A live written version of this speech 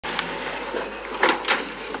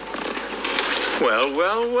Well,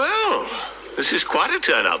 well, well. This is quite a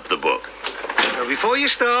turn up the book. Now, before you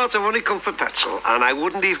start, I've only come for petrol, and I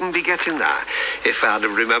wouldn't even be getting that if I'd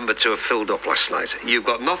have remembered to have filled up last night. You've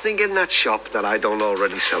got nothing in that shop that I don't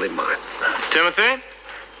already sell in mine. Timothy,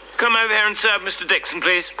 come over here and serve Mr. Dixon,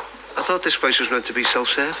 please. I thought this place was meant to be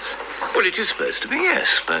self-service. Well, it is supposed to be,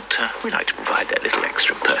 yes, but we like to provide that little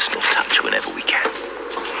extra personal touch whenever we can.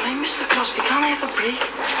 Hey, Mr. Crosby, can't I have a break?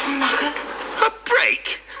 I'm knackered. A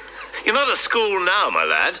break? You're not at school now, my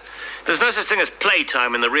lad. There's no such thing as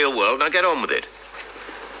playtime in the real world. Now get on with it.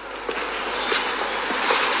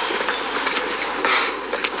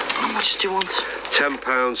 How much do you want?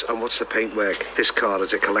 £10, and what's the paintwork? This card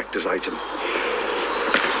is a collector's item.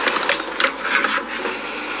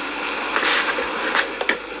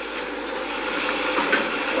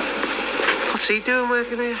 What's he doing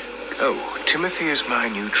working here? Oh, Timothy is my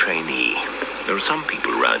new trainee. There are some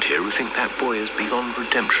people around here who think that boy is beyond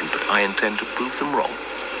redemption, but I intend to prove them wrong.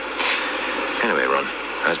 Anyway, Ron,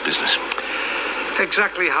 how's business?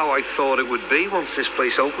 Exactly how I thought it would be once this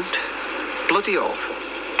place opened. Bloody awful.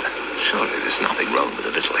 Surely there's nothing wrong with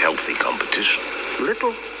a little healthy competition.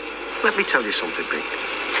 Little? Let me tell you something, Pete.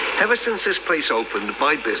 Ever since this place opened,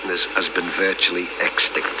 my business has been virtually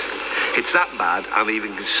extinct. It's that bad, I'm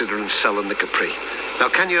even considering selling the Capri. Now,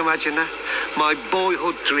 can you imagine that? My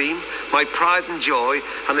boyhood dream, my pride and joy,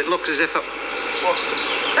 and it looks as if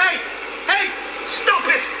Hey! Hey! Stop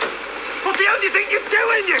it! What the hell do you think you're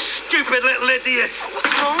doing, you stupid little idiot?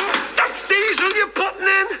 What's wrong? That's diesel you're putting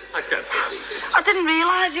in! I don't believe it. I didn't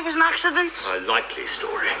realise it was an accident. A likely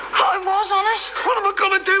story. I was honest. What am I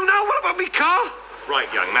going to do now? What about me car? Right,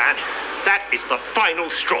 young man. That is the final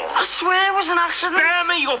straw. I swear it was an accident. Spare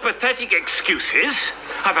me your pathetic excuses.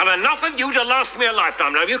 I've had enough of you to last me a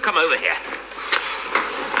lifetime. Now, you come over here.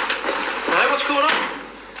 Hey, what's going on?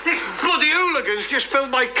 This bloody hooligan's just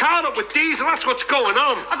filled my car up with diesel. That's what's going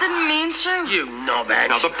on. I didn't mean to. You knobhead.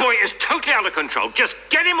 Now, the boy is totally out of control. Just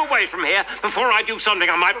get him away from here before I do something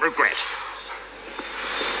I might regret.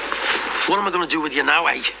 What am I going to do with you now,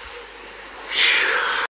 eh?